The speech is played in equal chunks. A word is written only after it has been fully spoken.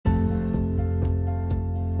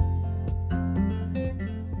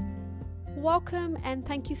Welcome and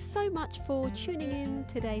thank you so much for tuning in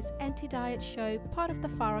today's anti-diet show, part of the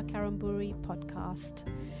Farah Kariamburi podcast.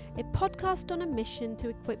 A podcast on a mission to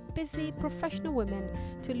equip busy professional women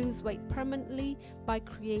to lose weight permanently by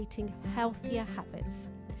creating healthier habits.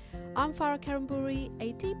 I'm Farah Kariamburi,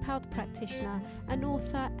 a deep health practitioner, an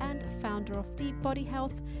author and founder of Deep Body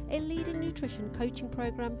Health, a leading nutrition coaching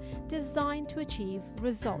program designed to achieve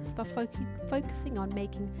results by focusing on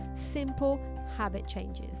making simple habit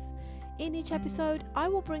changes. In each episode, I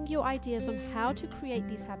will bring you ideas on how to create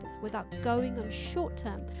these habits without going on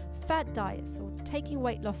short-term fat diets or taking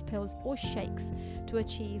weight loss pills or shakes to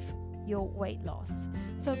achieve your weight loss.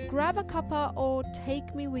 So grab a cuppa or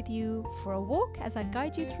take me with you for a walk as I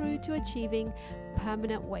guide you through to achieving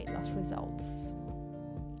permanent weight loss results.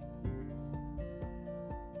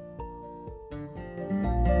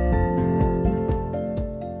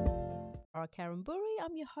 Kariamburi.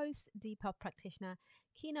 I'm your host, deep health practitioner,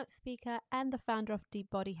 keynote speaker, and the founder of Deep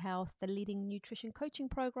Body Health, the leading nutrition coaching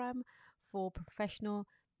program for professional,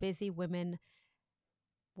 busy women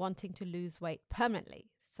wanting to lose weight permanently.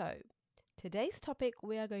 So today's topic,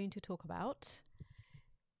 we are going to talk about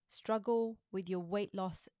struggle with your weight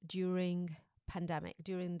loss during pandemic,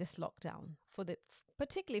 during this lockdown,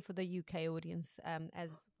 particularly for the UK audience,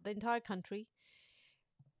 as the entire country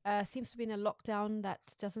seems to be in a lockdown that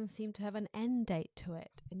doesn't seem to have an end date to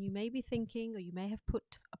it. And you may be thinking, or you may have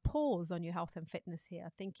put a pause on your health and fitness here,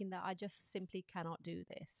 thinking that I just simply cannot do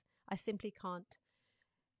this. I simply can't,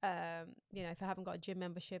 if I haven't got a gym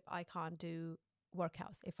membership, I can't do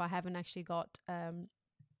workouts. If I haven't actually got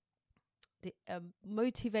the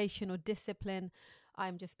motivation or discipline,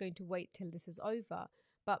 I'm just going to wait till this is over.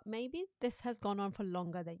 But maybe this has gone on for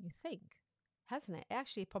longer than you think, hasn't it? It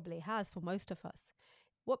actually probably has for most of us.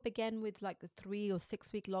 What began with like the 3 or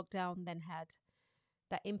 6 week lockdown then had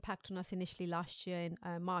that impact on us initially last year in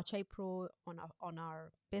March, April, on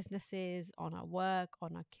our businesses, on our work,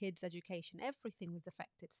 on our kids' education. Everything was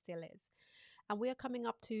affected, still is. And we are coming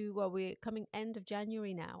we're coming end of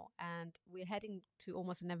January now, and we're heading to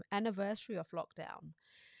almost an anniversary of lockdown.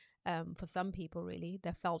 For some people, really,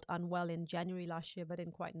 they felt unwell in January last year, but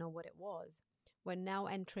didn't quite know what it was. We're now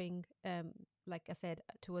entering, like I said,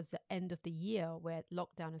 towards the end of the year where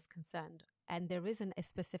lockdown is concerned. And there isn't a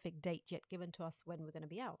specific date yet given to us when we're going to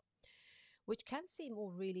be out, which can seem all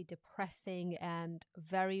really depressing and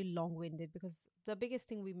very long-winded, because the biggest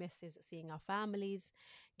thing we miss is seeing our families,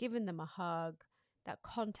 giving them a hug, that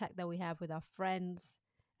contact that we have with our friends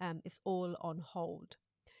is all on hold.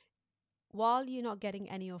 While you're not getting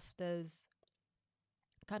any of those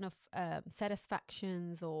kind of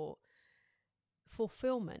satisfactions or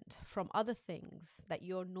fulfillment from other things that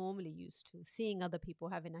you're normally used to, seeing other people,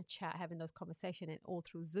 having a chat, having those conversations, and all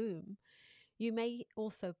through Zoom, you may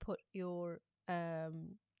also put your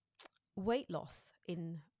weight loss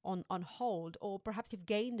on hold, or perhaps you've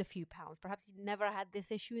gained a few pounds. Perhaps you never had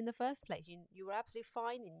this issue in the first place. You were absolutely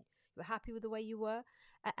fine and you were happy with the way you were,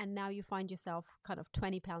 and now you find yourself kind of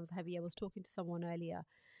 20 pounds heavy. I was talking to someone earlier,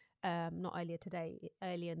 not earlier today,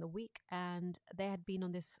 earlier in the week, and they had been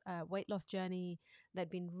on this weight loss journey. They'd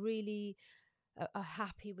been really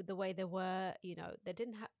happy with the way they were. They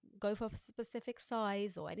didn't go for a specific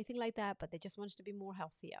size or anything like that, but they just wanted to be more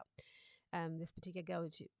healthier. This particular girl,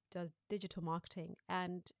 she does digital marketing,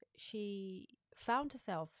 and she found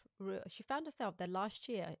herself that last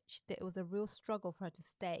year it was a real struggle for her to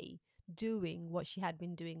stay doing what she had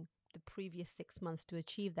been doing the previous 6 months to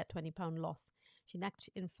achieve that 20-pound loss. She'd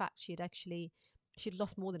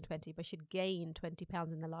lost more than 20, but she'd gained 20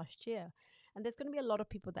 pounds in the last year. And there's going to be a lot of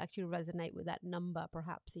people that actually resonate with that number,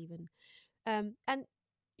 perhaps even. And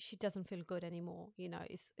she doesn't feel good anymore.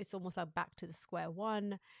 It's almost like back to the square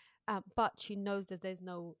one. But she knows that there's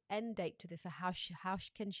no end date to this. So how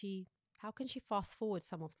can she fast forward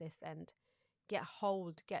some of this and get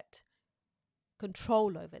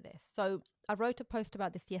control over this? So I wrote a post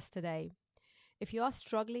about this yesterday. If you are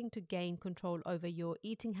struggling to gain control over your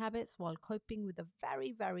eating habits while coping with a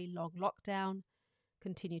very, very long lockdown,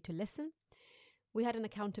 continue to listen. We had an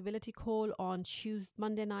accountability call on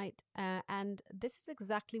Monday night, and this is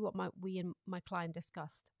exactly what we and my client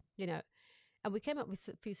discussed, and we came up with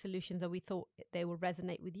a few solutions that we thought they will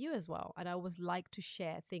resonate with you as well. And I always like to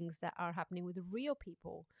share things that are happening with real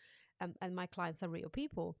people, and my clients are real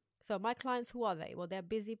people. So my clients, who are they? Well, they're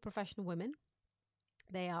busy professional women.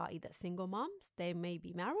 They are either single moms, they may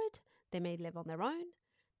be married, they may live on their own,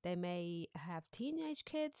 they may have teenage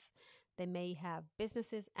kids, they may have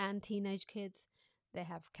businesses and teenage kids, they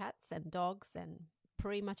have cats and dogs and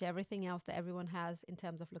pretty much everything else that everyone has in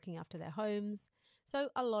terms of looking after their homes. So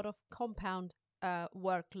a lot of compound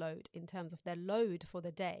workload in terms of their load for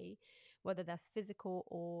the day, whether that's physical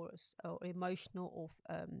or emotional or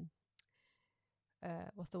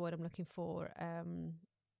what's the word I'm looking for?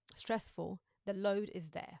 Stressful. The load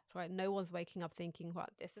is there, right? No one's waking up thinking, "Well,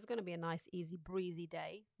 this is going to be a nice, easy, breezy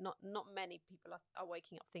day." Not many people are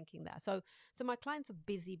waking up thinking that. So my client's a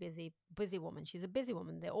busy woman. She's a busy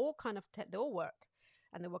woman. They're all kind of they all work,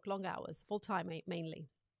 and they work long hours, full time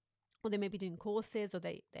mainly, or they may be doing courses, or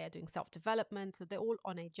they are doing self development. So they're all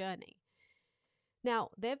on a journey.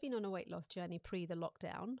 Now, they've been on a weight loss journey pre the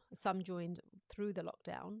lockdown. Some joined through the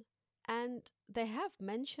lockdown. And they have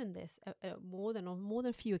mentioned this on more than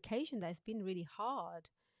a few occasions that it's been really hard.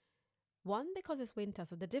 One, because it's winter.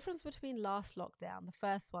 So the difference between last lockdown, the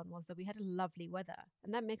first one, was that we had a lovely weather.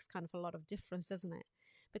 And that makes kind of a lot of difference, doesn't it?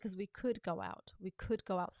 Because we could go out, we could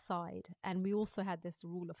go outside. And we also had this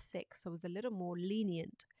rule of 6. So it was a little more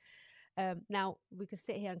lenient. Now, we could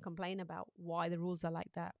sit here and complain about why the rules are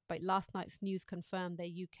like that, but last night's news confirmed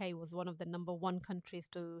that UK was one of the number one countries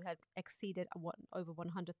to have exceeded over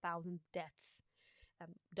 100,000 deaths.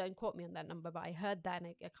 Don't quote me on that number, but I heard that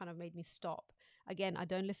and it kind of made me stop. Again, I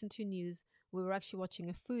don't listen to news. We were actually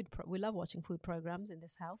watching we love watching food programs in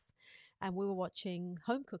this house, and we were watching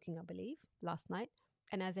home cooking, I believe, last night.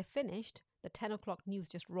 And as I finished, the 10 o'clock news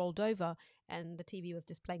just rolled over and the TV was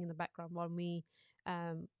just playing in the background while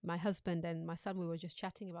my husband and my son, we were just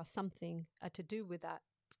chatting about something to do with that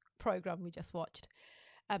program we just watched.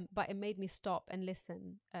 But it made me stop and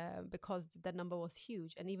listen because the number was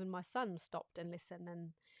huge. And even my son stopped and listened,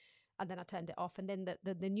 and then I turned it off. And then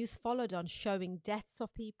the news followed on, showing deaths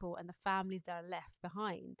of people and the families that are left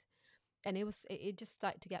behind. And it just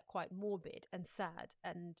started to get quite morbid and sad.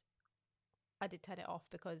 And I did turn it off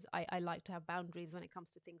because I like to have boundaries when it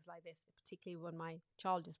comes to things like this, particularly when my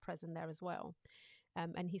child is present there as well.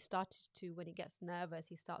 And he started to, when he gets nervous,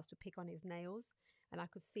 he starts to pick on his nails. And I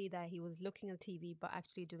could see that he was looking at the TV, but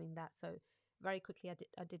actually doing that. So very quickly,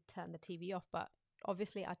 I did turn the TV off. But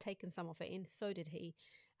obviously, I'd taken some of it in. So did he.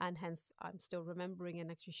 And hence, I'm still remembering and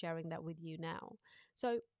actually sharing that with you now.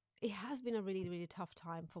 So it has been a really, really tough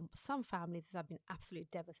time for some families. It has been absolutely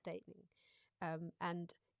devastating.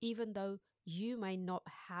 And even though you may not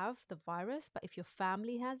have the virus, but if your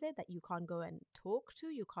family has it that you can't go and talk to,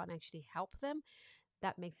 you can't actually help them,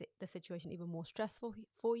 that makes the situation even more stressful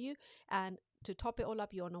for you. And to top it all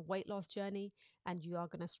up, you're on a weight loss journey and you are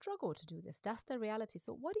going to struggle to do this. That's the reality.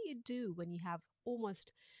 So what do you do when you have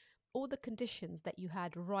almost all the conditions that you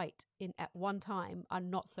had right in at one time are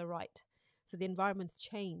not so right? So the environment's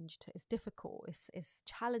changed. It's difficult. It's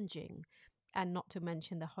challenging. And not to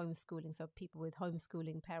mention the homeschooling. So people with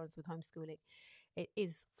homeschooling, parents with homeschooling, it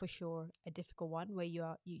is for sure a difficult one where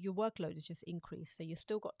your workload is just increased. So you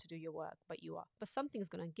still got to do your work, but something's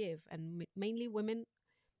going to give. And mainly women,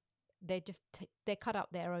 they cut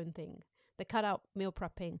out their own thing. They cut out meal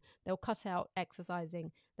prepping. They'll cut out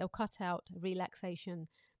exercising. They'll cut out relaxation.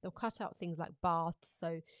 They'll cut out things like baths.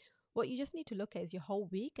 So what you just need to look at is your whole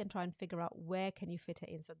week and try and figure out where can you fit it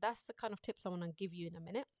in. So that's the kind of tips I want to give you in a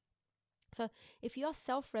minute. So if you are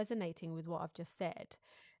self-resonating with what I've just said,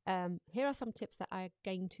 here are some tips that are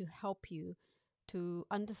going to help you to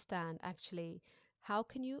understand actually how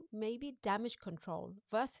can you maybe damage control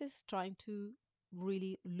versus trying to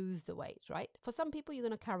really lose the weight, right? For some people, you're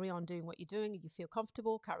going to carry on doing what you're doing and you feel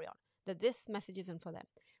comfortable, carry on. That this message isn't for them.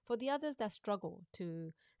 For the others that struggle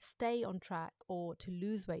to stay on track or to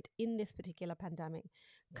lose weight in this particular pandemic,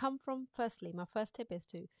 firstly, my first tip is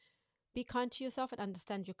to be kind to yourself and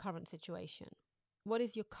understand your current situation. What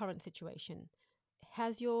is your current situation?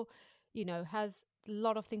 Has a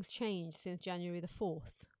lot of things changed since January the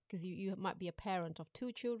 4th? Because you might be a parent of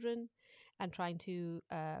 2 children and trying to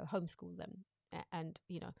homeschool them.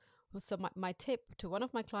 So my tip to one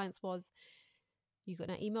of my clients was, you're going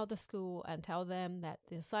to email the school and tell them that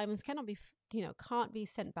the assignments can't be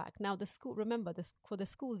sent back. Now the school, remember for the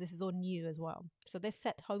schools, this is all new as well. So they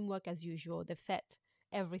set homework as usual. They've set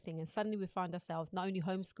everything, and suddenly we find ourselves not only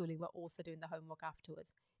homeschooling but also doing the homework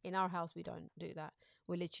afterwards. In our house, we don't do that.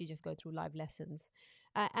 We literally just go through live lessons,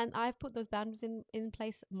 and I've put those boundaries in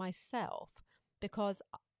place myself because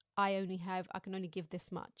I can only give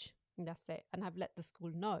this much, and that's it. And I've let the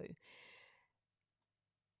school know.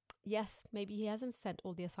 Yes, maybe he hasn't sent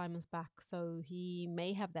all the assignments back, so he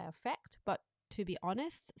may have that effect, but to be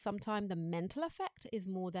honest, sometimes the mental effect is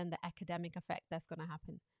more than the academic effect that's going to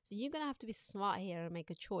happen. So you're going to have to be smart here and make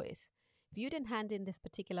a choice. If you didn't hand in this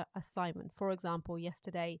particular assignment, for example,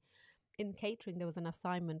 yesterday in catering, there was an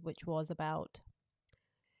assignment which was about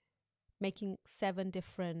making 7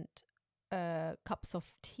 different cups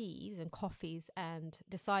of teas and coffees and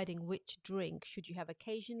deciding which drink should you have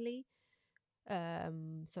occasionally,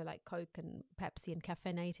 So like Coke and Pepsi and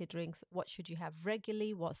caffeinated drinks, what should you have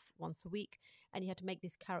regularly, once a week? And you had to make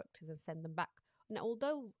these characters and send them back. Now,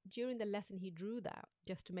 although during the lesson he drew that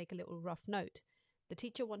just to make a little rough note, the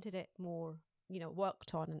teacher wanted it more,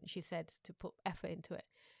 worked on, and she said to put effort into it.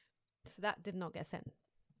 So that did not get sent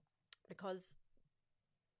because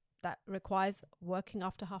that requires working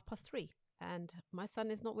after 3:30. And my son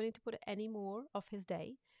is not willing to put any more of his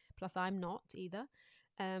day. Plus, I'm not either,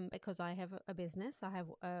 because I have a business. I have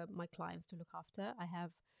my clients to look after. I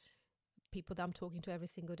have people that I'm talking to every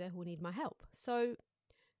single day who need my help. So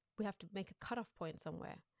we have to make a cutoff point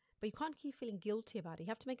somewhere. But you can't keep feeling guilty about it. You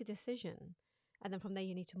have to make a decision. And then from there,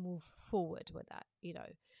 you need to move forward with that.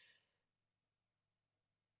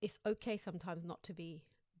 It's okay sometimes not to be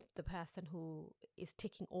the person who is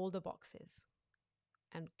ticking all the boxes.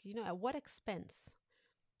 And, at what expense?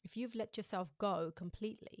 If you've let yourself go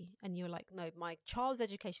completely and you're like, no, my child's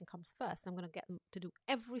education comes first, I'm going to get them to do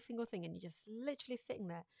every single thing. And you're just literally sitting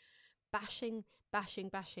there bashing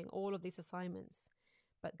all of these assignments.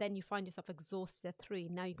 But then you find yourself exhausted at 3.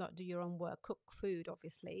 Now you got to do your own work, cook food,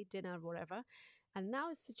 obviously, dinner, whatever. And now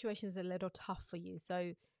the situation is a little tough for you.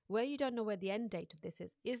 So where you don't know where the end date of this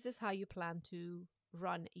is this how you plan to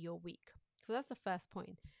run your week? So that's the first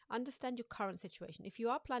point. Understand your current situation. If you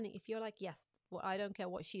are planning, if you're like, yes, well, I don't care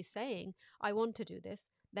what she's saying, I want to do this,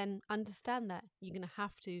 then understand that you're going to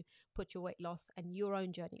have to put your weight loss and your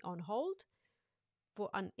own journey on hold for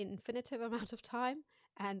an infinitive amount of time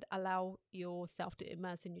and allow yourself to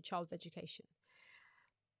immerse in your child's education.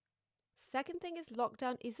 Second thing is,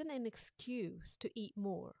 lockdown isn't an excuse to eat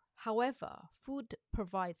more. However, food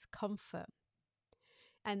provides comfort.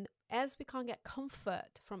 And as we can't get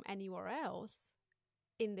comfort from anywhere else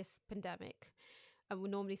in this pandemic, and we're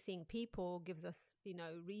normally seeing people gives us,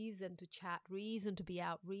 reason to chat, reason to be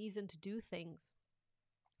out, reason to do things.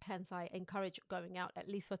 Hence, I encourage going out at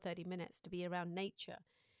least for 30 minutes to be around nature.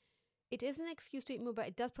 It is an excuse to eat more, but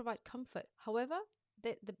it does provide comfort. However,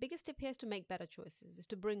 the biggest tip here is to make better choices, is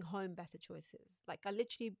to bring home better choices. Like, I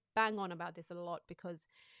literally bang on about this a lot because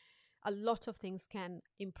a lot of things can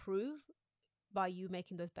improve by you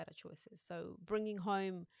making those better choices. So bringing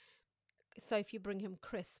home, so if you bring him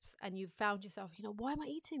crisps and you've found yourself, why am I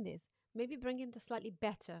eating this? Maybe bring in the slightly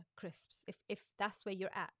better crisps if that's where you're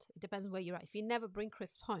at. It depends where you're at. If you never bring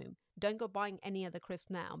crisps home, don't go buying any other crisp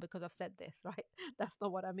now because I've said this, right? That's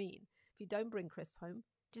not what I mean. If you don't bring crisp home,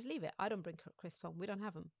 just leave it. I don't bring crisps home. We don't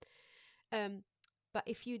have them. But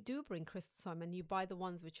if you do bring crisps home and you buy the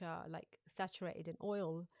ones which are like saturated in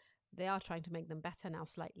oil, they are trying to make them better now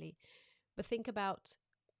slightly. But think about,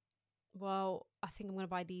 well, I think I'm going to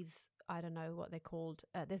buy these, I don't know what they're called.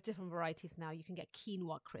 There's different varieties now. You can get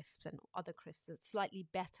quinoa crisps and other crisps. It's slightly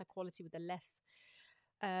better quality with the less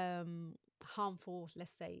harmful,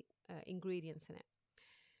 let's say, ingredients in it.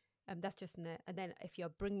 That's just in it. And then if you're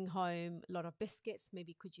bringing home a lot of biscuits,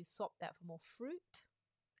 maybe could you swap that for more fruit?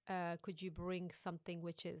 Could you bring something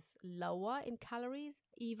which is lower in calories,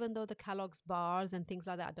 even though the Kellogg's bars and things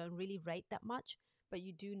like that don't really rate that much? But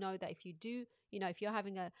you do know that if you do, if you're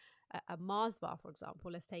having a Mars bar, for example,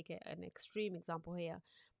 let's take an extreme example here,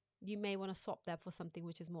 you may want to swap that for something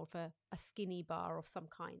which is more of a skinny bar of some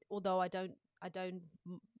kind. Although I don't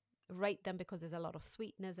rate them because there's a lot of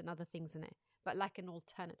sweeteners and other things in it, but like an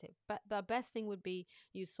alternative. But the best thing would be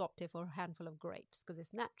you swapped it for a handful of grapes because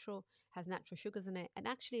it's natural, has natural sugars in it, and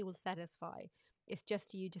actually it will satisfy. It's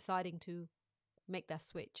just you deciding to make that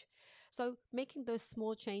switch. So making those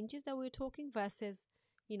small changes that we were talking versus,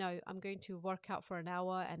 I'm going to work out for an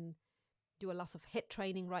hour and do a lot of HIIT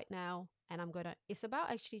training right now. And it's about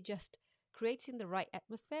actually just creating the right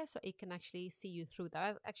atmosphere so it can actually see you through that. I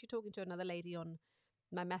was actually talking to another lady on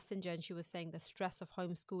my messenger and she was saying the stress of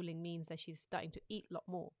homeschooling means that she's starting to eat a lot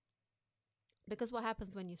more. Because what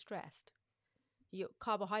happens when you're stressed? Your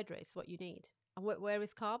carbohydrates, what you need. And where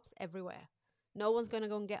is carbs? Everywhere. No one's going to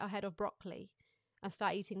go and get a head of broccoli and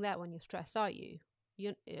start eating that when you're stressed, are you?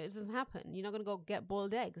 It doesn't happen. You're not going to go get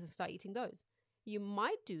boiled eggs and start eating those. You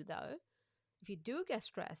might do, though. If you do get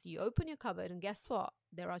stressed, you open your cupboard and guess what?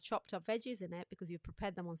 There are chopped up veggies in it because you've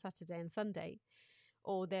prepared them on Saturday and Sunday.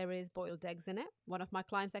 Or there is boiled eggs in it. One of my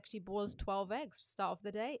clients actually boils 12 eggs start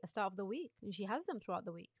of the week. And she has them throughout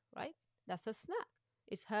the week, right? That's a snack.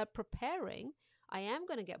 It's her preparing. I am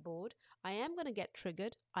going to get bored. I am going to get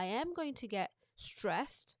triggered. I am going to get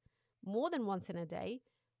stressed more than once in a day.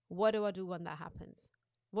 What do I do when that happens?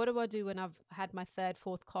 What do I do when I've had my third,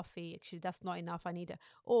 fourth coffee? Actually, that's not enough.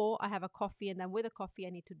 Or I have a coffee and then with a coffee, I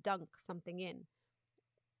need to dunk something in.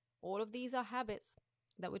 All of these are habits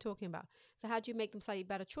that we're talking about. So how do you make them slightly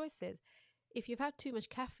better choices? If you've had too much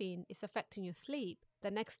caffeine, it's affecting your sleep.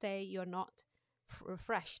 The next day, you're not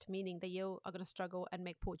refreshed, meaning that you are going to struggle and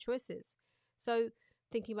make poor choices. So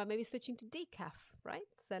thinking about maybe switching to decaf, right?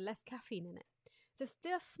 So less caffeine in it. So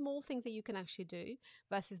there are small things that you can actually do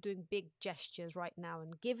versus doing big gestures right now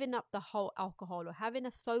and giving up the whole alcohol or having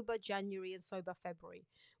a sober January and sober February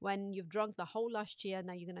when you've drunk the whole last year.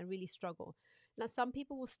 Now you're going to really struggle. Now, some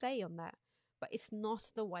people will stay on that, but it's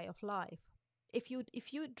not the way of life. If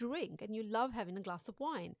you drink and you love having a glass of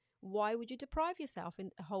wine, why would you deprive yourself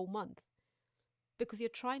in a whole month? Because you're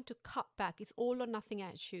trying to cut back. It's all or nothing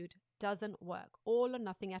attitude doesn't work. All or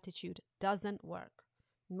nothing attitude doesn't work.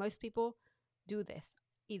 Most people do this.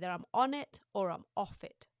 Either I'm on it or I'm off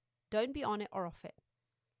it. Don't be on it or off it.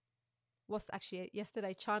 Was actually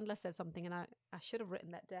yesterday, Chandler said something, and I should have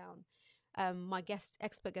written that down. My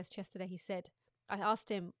expert guest yesterday, he said, I asked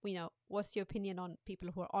him, what's your opinion on people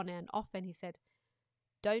who are on it and off? And he said,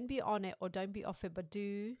 don't be on it or don't be off it, but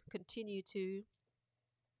do continue to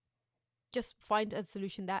just find a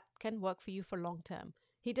solution that can work for you for long term.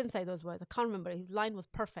 He didn't say those words. I can't remember. His line was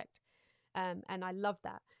perfect. And I love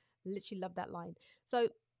that. Literally love that line. So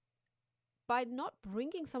by not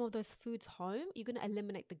bringing some of those foods home, you're going to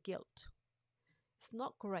eliminate the guilt. It's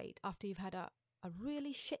not great after you've had a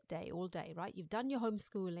really shit day all day, right? You've done your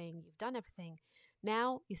homeschooling, you've done everything.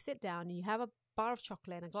 Now you sit down and you have a bar of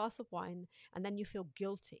chocolate and a glass of wine, and then you feel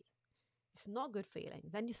guilty. It's not a good feeling.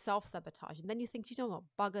 Then you self-sabotage, and then you think, you know what,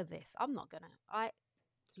 bugger this. I'm not going to.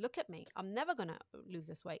 Look at me. I'm never going to lose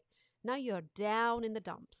this weight. Now you're down in the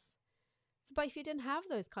dumps. So, but if you didn't have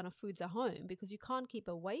those kind of foods at home because you can't keep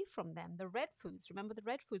away from them, the red foods, remember the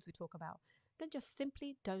red foods we talk about, then just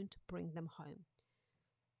simply don't bring them home.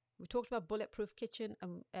 We talked about Bulletproof Kitchen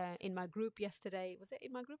in my group yesterday. Was it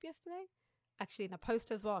in my group yesterday? Actually, in a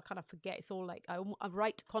post as well. I kind of forget. It's all like I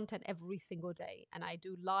write content every single day, and I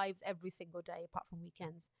do lives every single day apart from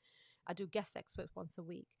weekends. I do guest experts once a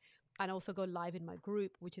week, and also go live in my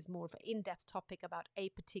group, which is more of an in-depth topic about a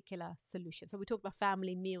particular solution. So we talked about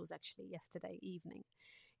family meals actually yesterday evening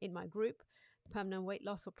in my group, Permanent Weight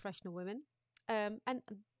Loss for Professional Women. And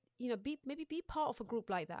maybe be part of a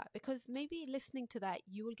group like that, because maybe listening to that,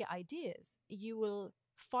 you will get ideas. You will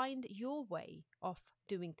find your way of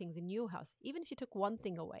doing things in your house. Even if you took one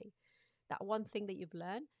thing away, that one thing that you've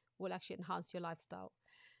learned will actually enhance your lifestyle.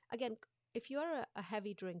 Again, if you're a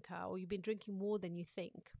heavy drinker or you've been drinking more than you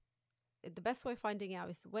think, the best way of finding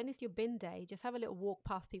out is when is your bin day. Just have a little walk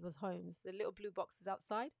past people's homes, the little blue boxes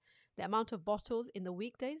outside. The amount of bottles in the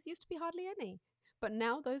weekdays used to be hardly any, but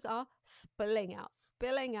now those are spilling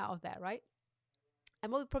out of there, right?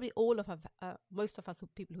 And probably most of us,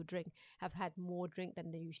 people who drink, have had more drink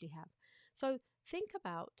than they usually have. So think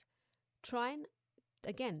about trying,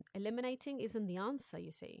 again, eliminating isn't the answer,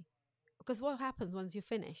 you see. Because what happens once you're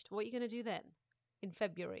finished? What are you going to do then in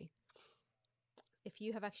February? If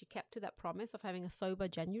you have actually kept to that promise of having a sober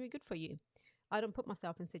January, good for you. I don't put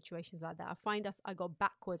myself in situations like that. I find I go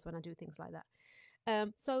backwards when I do things like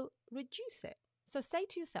that. So reduce it. So say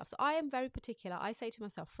to yourself, so I am very particular. I say to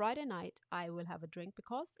myself, Friday night, I will have a drink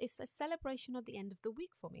because it's a celebration of the end of the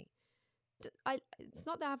week for me. It's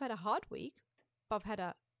not that I've had a hard week, but I've had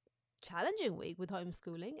a challenging week with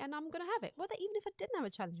homeschooling, and I'm going to have it. Even if I didn't have a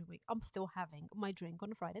challenging week, I'm still having my drink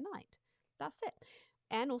on a Friday night. That's it.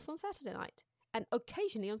 And also on Saturday night. And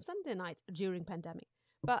occasionally on Sunday night during pandemic.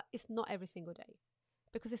 But it's not every single day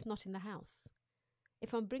because it's not in the house.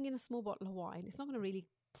 If I'm bringing a small bottle of wine, it's not going to really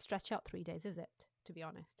stretch out 3 days, is it? To be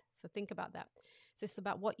honest. So think about that. So it's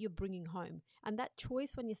about what you're bringing home. And that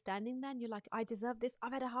choice when you're standing there and you're like, I deserve this.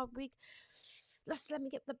 I've had a hard week. Let me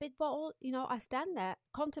get the big bottle. I stand there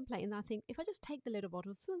contemplating and I think, if I just take the little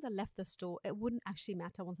bottle, as soon as I left the store, it wouldn't actually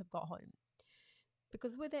matter once I've got home.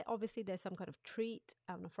 Because with it, obviously, there's some kind of treat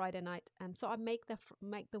on a Friday night. And so I make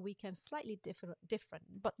the weekend slightly different,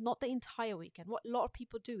 but not the entire weekend. What a lot of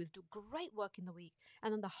people do is do great work in the week.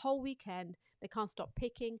 And then the whole weekend, they can't stop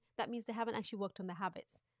picking. That means they haven't actually worked on their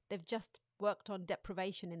habits. They've just worked on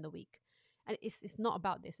deprivation in the week. And it's not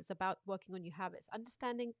about this. It's about working on your habits.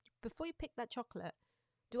 Understanding, before you pick that chocolate,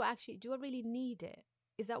 do I really need it?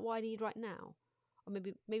 Is that what I need right now? Or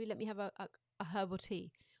maybe let me have a herbal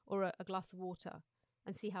tea or a glass of water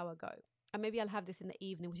and see how I go. And maybe I'll have this in the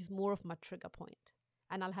evening, which is more of my trigger point.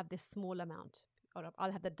 And I'll have this small amount. Or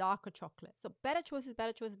I'll have the darker chocolate. So better choices,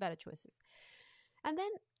 better choices, better choices. And then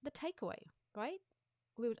the takeaway, right?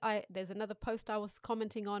 There's another post I was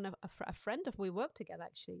commenting on, a friend of we work together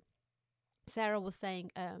actually. Sarah was saying,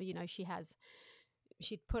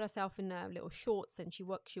 she'd put herself in little shorts and she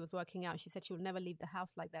was working out. She said she would never leave the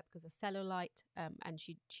house like that because of cellulite, and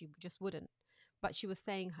she just wouldn't. But she was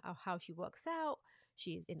saying how she works out.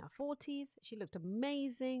 She's in her 40s. She looked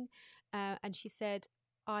amazing. And she said,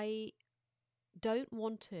 I don't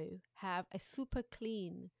want to have a super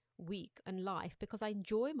clean week and life because I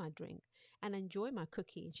enjoy my drink and enjoy my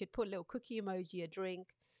cookie. And she'd put a little cookie emoji, a drink,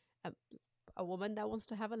 a, a woman that wants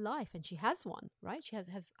to have a life, and she has one, right? She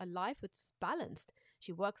has a life that's balanced.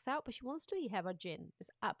 She works out, but she wants to have a gin. It's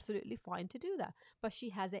absolutely fine to do that, but she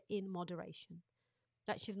has it in moderation.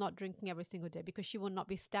 That she's not drinking every single day because she will not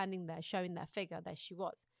be standing there showing that figure that she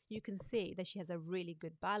was. You can see that she has a really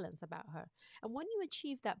good balance about her. And when you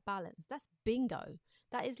achieve that balance, that's bingo.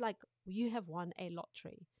 That is like you have won a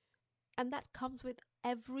lottery. And that comes with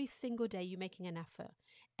every single day you making an effort,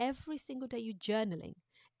 every single day you journaling,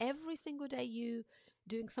 every single day you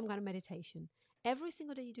doing some kind of meditation, every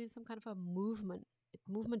single day you doing some kind of a movement.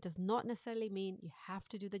 Movement does not necessarily mean you have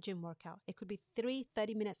to do the gym workout. It could be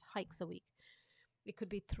 30 minutes hikes a week. It could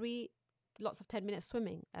be three lots of 10 minutes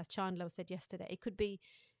swimming, as Chandler said yesterday. It could be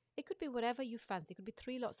whatever you fancy. It could be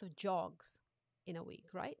three lots of jogs in a week,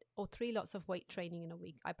 right? Or three lots of weight training in a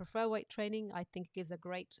week. I prefer weight training. I think it gives a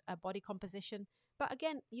great body composition. But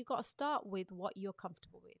again, you got to start with what you're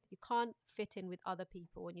comfortable with. You can't fit in with other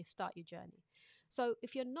people when you start your journey. So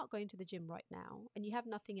if you're not going to the gym right now and you have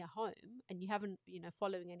nothing at home and you haven't,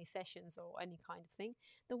 following any sessions or any kind of thing,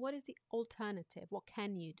 then what is the alternative? What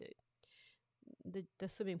can you do? The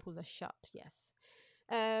swimming pools are shut, yes.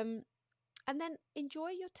 And then enjoy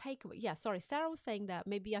your takeaway. Yeah, sorry, Sarah was saying that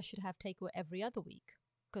maybe I should have takeaway every other week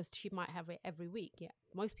because she might have it every week. Yeah,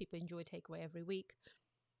 most people enjoy takeaway every week.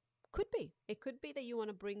 Could be. It could be that you want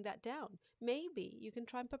to bring that down. Maybe you can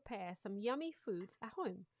try and prepare some yummy foods at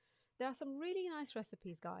home. There are some really nice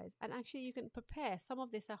recipes, guys, and actually you can prepare some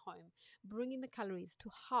of this at home, bringing the calories to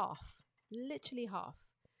half, literally half.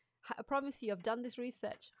 I promise you, I've done this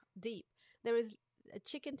research deep. There is a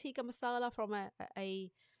chicken tikka masala from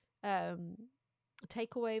a um,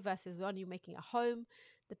 takeaway versus one you're making at home.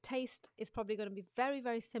 The taste is probably going to be very,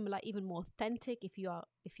 very similar, even more authentic if you are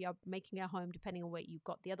making it at home, depending on where you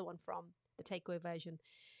got the other one from, the takeaway version.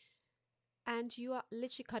 And you are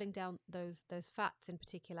literally cutting down those fats in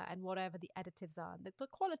particular and whatever the additives are. The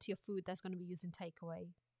quality of food that's going to be used in takeaway,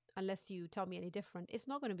 unless you tell me any different, it's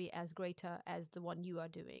not going to be as greater as the one you are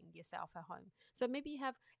doing yourself at home. So maybe you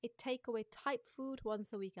have a takeaway type food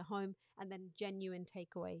once a week at home, and then genuine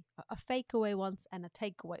takeaway, a fake away once and a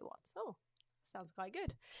takeaway once. Oh, sounds quite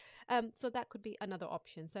good. So that could be another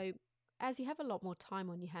option. So as you have a lot more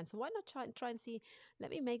time on your hands, so why not try and see,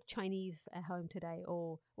 let me make Chinese at home today?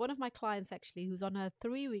 Or one of my clients actually, who's on her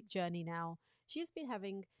 3-week journey now, she's been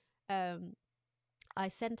having I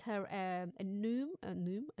sent her a nom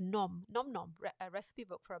a recipe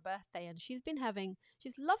book for her birthday, and she's loving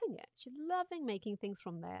it. She's loving making things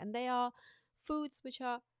from there, and they are foods which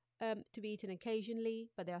are to be eaten occasionally,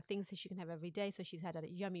 but there are things that she can have every day. So she's had a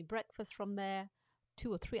yummy breakfast from there,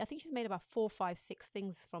 2 or 3. I think she's made about 4, 5, 6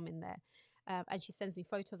 things from in there. And she sends me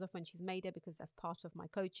photos of when she's made it because that's part of my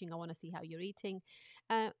coaching. I want to see how you're eating.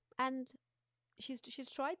 And she's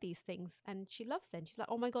tried these things and she loves them. She's like,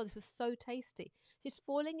 oh my God, this was so tasty. She's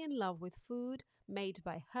falling in love with food made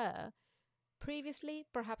by her. Previously,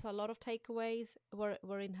 perhaps a lot of takeaways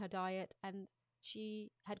were in her diet and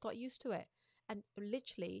she had got used to it. And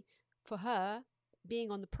literally, for her, being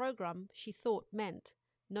on the program, she thought meant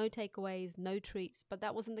no takeaways, no treats. But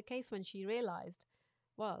that wasn't the case when she realized,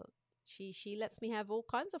 well, she lets me have all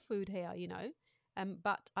kinds of food here.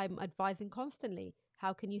 But I'm advising constantly,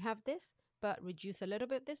 how can you have this? But reduce a little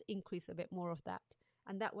bit of this, increase a bit more of that.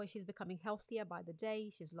 And that way she's becoming healthier by the day.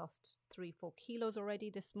 She's lost 3-4 kilos already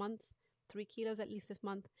this month, 3 kilos at least this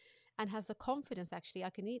month, and has the confidence, actually, I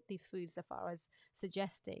can eat these foods as far as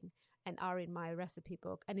suggesting and are in my recipe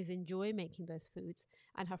book, and is enjoying making those foods.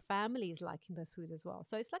 And her family is liking those foods as well.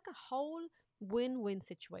 So it's like a whole win-win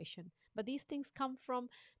situation. But these things come from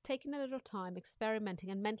taking a little time, experimenting,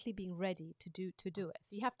 and mentally being ready to do it.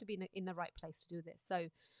 So you have to be in the right place to do this. So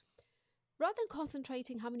rather than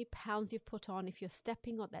concentrating how many pounds you've put on, if you're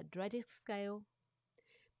stepping on that dreaded scale,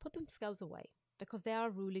 put them scales away because they are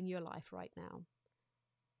ruling your life right now.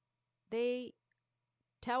 They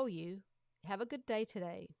tell you, have a good day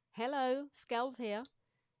today. Hello, scales here.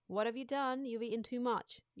 What have you done? You've eaten too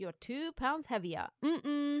much. You're 2 pounds heavier.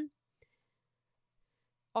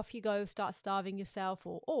 Off you go, start starving yourself,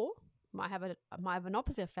 or might have an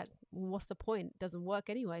opposite effect. What's the point? It doesn't work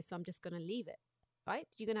anyway, so I'm just going to leave it. Right?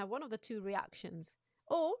 You're going to have one of the two reactions.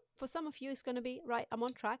 Or for some of you, it's going to be, right, I'm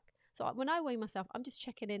on track. So when I weigh myself, I'm just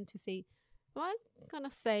checking in to see, am I kind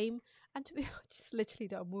of same? And to be just literally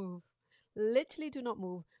don't move. Literally do not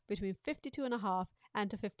move between 52.5 and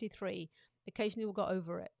to 53. Occasionally we'll go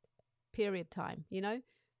over it. Period time,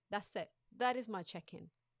 That's it. That is my check-in.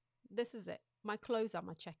 This is it. My clothes are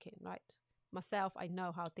my check-in, right? Myself, I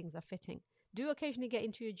know how things are fitting. Do occasionally get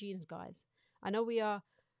into your jeans, guys. I know we are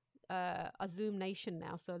a Zoom nation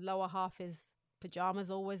now, so lower half is pajamas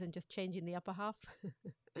always and just changing the upper half.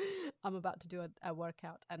 I'm about to do a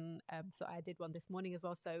workout, and so I did one this morning as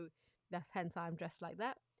well, so that's hence I'm dressed like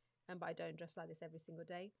that. But I don't dress like this every single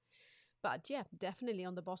day. But yeah, definitely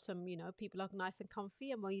on the bottom, people are nice and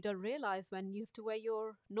comfy, and when you don't realize when you have to wear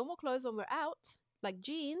your normal clothes when we're out, like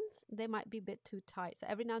jeans, they might be a bit too tight. So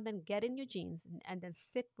every now and then get in your jeans and then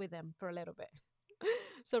sit with them for a little bit.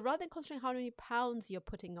 So rather than concentrating how many pounds you're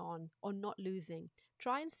putting on or not losing,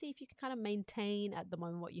 try and see if you can kind of maintain at the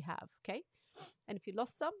moment what you have, okay? And if you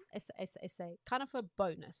lost some, it's a kind of a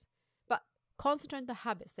bonus. But concentrate on the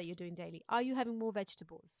habits that you're doing daily. Are you having more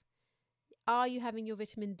vegetables? Are you having your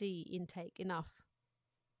vitamin D intake enough?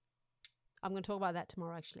 I'm going to talk about that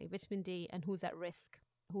tomorrow, actually. Vitamin D and who's at risk,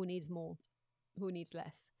 who needs more, who needs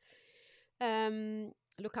less.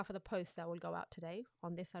 Look out for the post that will go out today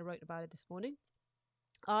on this. I wrote about it this morning.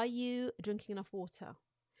 Are you drinking enough water?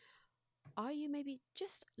 Are you maybe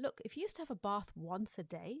just, look, if you used to have a bath once a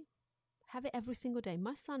day, have it every single day.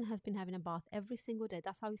 My son has been having a bath every single day.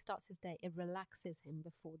 That's how he starts his day. It relaxes him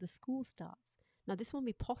before the school starts. Now, this won't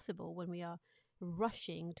be possible when we are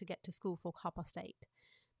rushing to get to school for 8:30,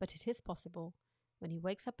 but it is possible when he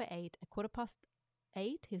wakes up at 8,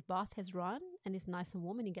 8:15, his bath has run and is nice and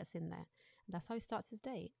warm and he gets in there. And that's how he starts his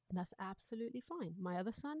day. And that's absolutely fine. My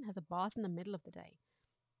other son has a bath in the middle of the day.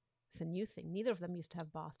 It's a new thing. Neither of them used to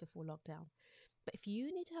have baths before lockdown. But if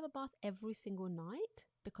you need to have a bath every single night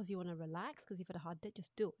because you want to relax, because you've had a hard day,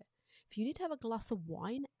 just do it. If you need to have a glass of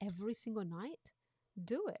wine every single night,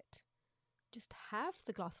 do it. Just have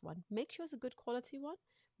the glass of wine. Make sure it's a good quality one.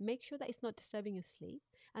 Make sure that it's not disturbing your sleep.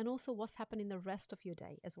 And also what's happening the rest of your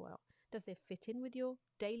day as well. Does it fit in with your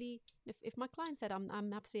daily? If my client said, I'm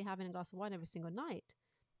absolutely having a glass of wine every single night,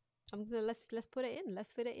 I'm going to let's put it in.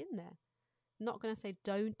 Let's fit it in there. Not going to say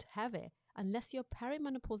don't have it. Unless you're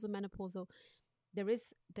perimenopausal, menopausal, there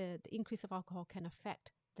is the increase of alcohol can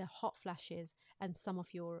affect the hot flashes and some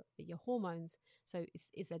of your hormones. So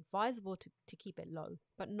it's advisable to keep it low,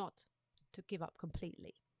 but not to give up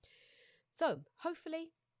completely. So hopefully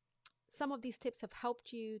some of these tips have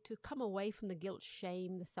helped you to come away from the guilt,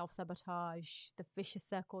 shame, the self-sabotage, the vicious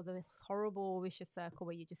circle, this horrible vicious circle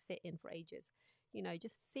where you just sit in for ages.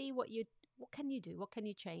 Just see what can you do? What can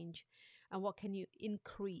you change? And what can you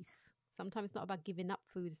increase? Sometimes it's not about giving up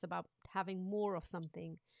food. It's about having more of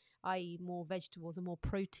something, i.e. more vegetables and more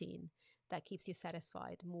protein that keeps you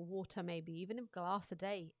satisfied. More water maybe. Even if a glass a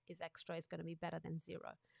day is extra, it's going to be better than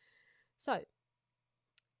zero. So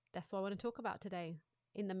that's what I want to talk about today.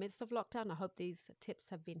 In the midst of lockdown, I hope these tips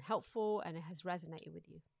have been helpful and it has resonated with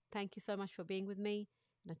you. Thank you so much for being with me.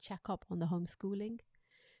 I'm going to check up on the homeschooling.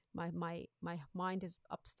 My mind is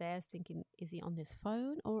upstairs thinking, is he on his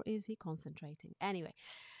phone or is he concentrating? Anyway,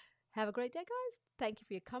 have a great day, guys. Thank you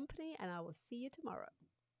for your company and I will see you tomorrow.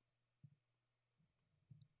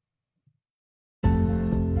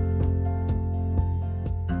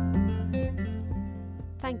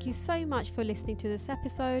 Thank you so much for listening to this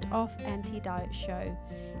episode of Anti-Diet Show.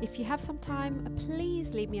 If you have some time,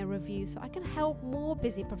 please leave me a review so I can help more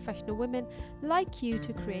busy professional women like you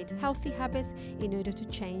to create healthy habits in order to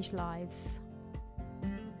change lives.